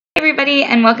Hey everybody,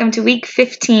 and welcome to week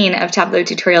 15 of Tableau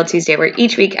Tutorial Tuesday, where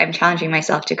each week I'm challenging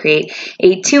myself to create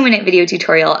a 2-minute video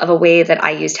tutorial of a way that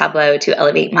I use Tableau to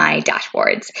elevate my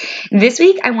dashboards. This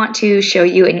week I want to show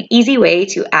you an easy way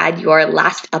to add your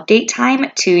last update time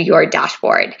to your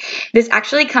dashboard. This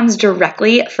actually comes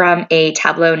directly from a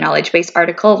Tableau knowledge base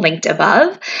article linked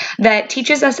above that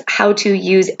teaches us how to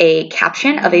use a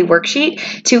caption of a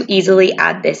worksheet to easily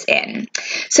add this in.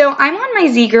 So I'm on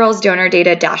my Z-Girls donor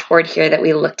data dashboard here that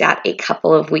we looked at a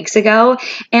couple of weeks ago,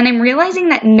 and I'm realizing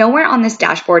that nowhere on this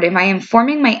dashboard am I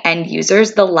informing my end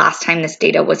users the last time this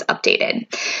data was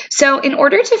updated. So in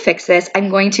order to fix this, I'm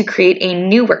going to create a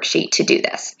new worksheet to do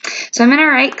this. So I'm going to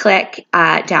right click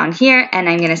down here and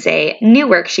I'm going to say new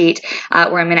worksheet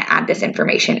where I'm going to add this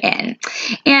information in.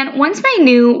 And once my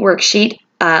new worksheet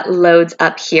loads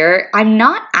up here, I'm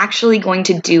not actually going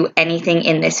to do anything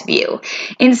in this view.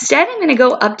 Instead, I'm going to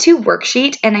go up to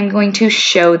worksheet and I'm going to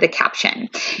show the caption.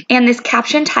 And this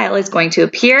caption tile is going to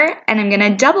appear and I'm going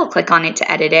to double click on it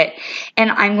to edit it.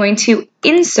 And I'm going to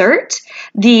insert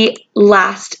the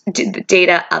last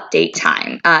data update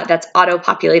time that's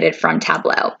auto-populated from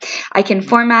Tableau. I can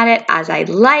format it as I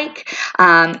like,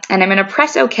 and I'm going to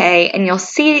press OK, and you'll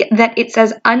see that it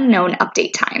says unknown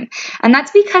update time. And that's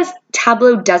because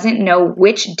Tableau doesn't know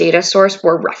which data source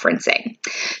we're referencing.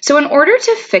 So in order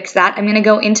to fix that, I'm going to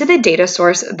go into the data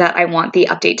source that I want the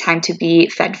update time to be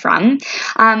fed from,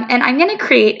 and I'm going to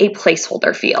create a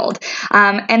placeholder field.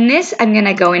 And this I'm going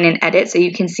to go in and edit so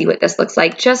you can see what this looks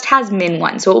like. Just has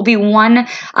min1, so it will be one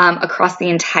across the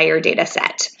entire data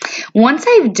set. Once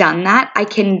I've done that, I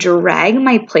can drag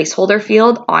my placeholder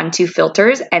field onto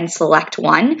filters and select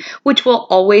one, which will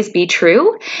always be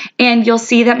true, and you'll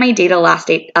see that my data last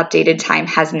updated time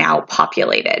has now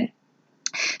populated.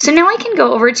 So now I can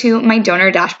go over to my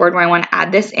donor dashboard where I want to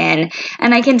add this in,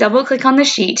 and I can double click on the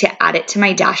sheet to add it to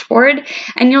my dashboard,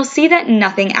 and you'll see that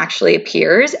nothing actually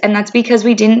appears, and that's because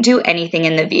we didn't do anything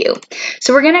in the view.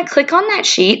 So we're going to click on that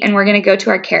sheet and we're going to go to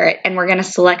our caret and we're going to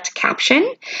select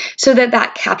caption so that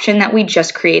that caption that we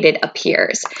just created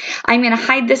appears. I'm going to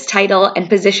hide this title and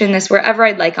position this wherever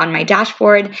I'd like on my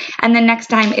dashboard, and the next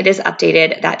time it is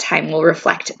updated, that time will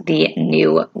reflect the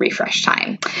new refresh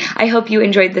time. I hope you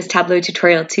enjoyed this Tableau Tutorial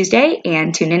Tuesday,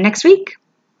 and tune in next week.